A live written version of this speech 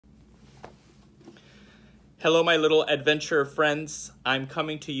Hello, my little adventure friends. I'm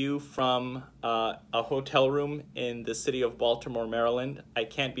coming to you from a hotel room in the city of Baltimore, Maryland. I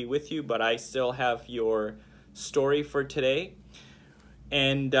can't be with you, but I still have your story for today.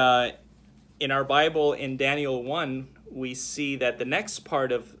 And in our Bible, in Daniel 1, we see that the next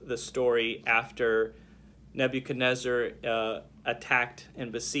part of the story after Nebuchadnezzar attacked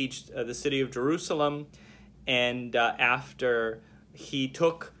and besieged the city of Jerusalem, and after he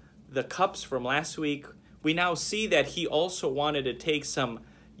took the cups from last week, we now see that he also wanted to take some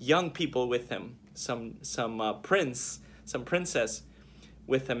young people with him, some princess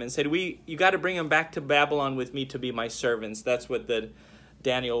with him, and said, you got to bring them back to Babylon with me to be my servants. That's what the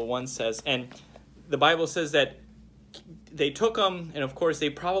Daniel 1 says. And the Bible says that they took them, and of course they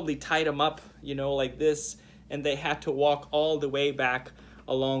probably tied them up, like this, and they had to walk all the way back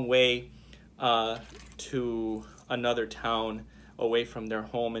a long way to another town away from their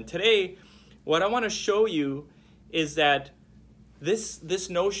home. And today, what I want to show you is that this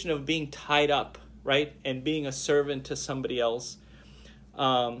notion of being tied up, right, and being a servant to somebody else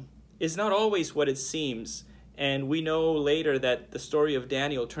is not always what it seems. And we know later that the story of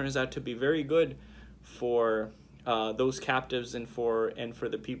Daniel turns out to be very good for those captives and for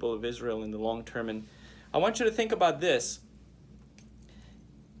the people of Israel in the long term. And I want you to think about this.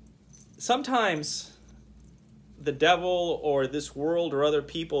 Sometimes the devil or this world or other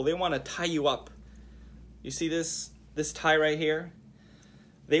people, they want to tie you up. You see this tie right here?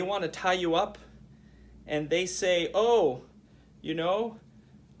 They want to tie you up, and they say, oh,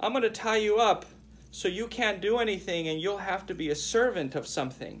 I'm going to tie you up so you can't do anything and you'll have to be a servant of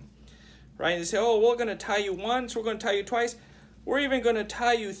something, right? They say, oh, we're going to tie you once, we're going to tie you twice, we're even going to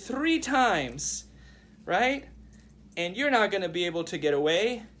tie you 3 times, right? And you're not going to be able to get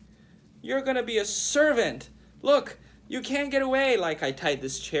away. You're going to be a servant. Look, you can't get away like I tied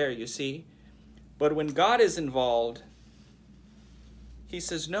this chair, you see. But when God is involved, he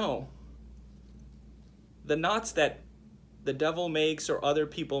says, no. The knots that the devil makes or other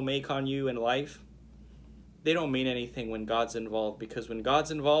people make on you in life, they don't mean anything when God's involved, because when God's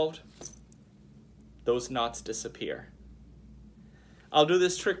involved, those knots disappear. I'll do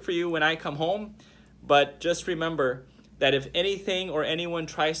this trick for you when I come home, but just remember that if anything or anyone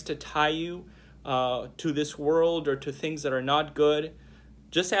tries to tie you to this world or to things that are not good,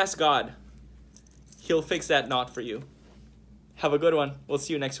 just ask God. He'll fix that knot for you. Have a good one. We'll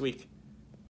see you next week.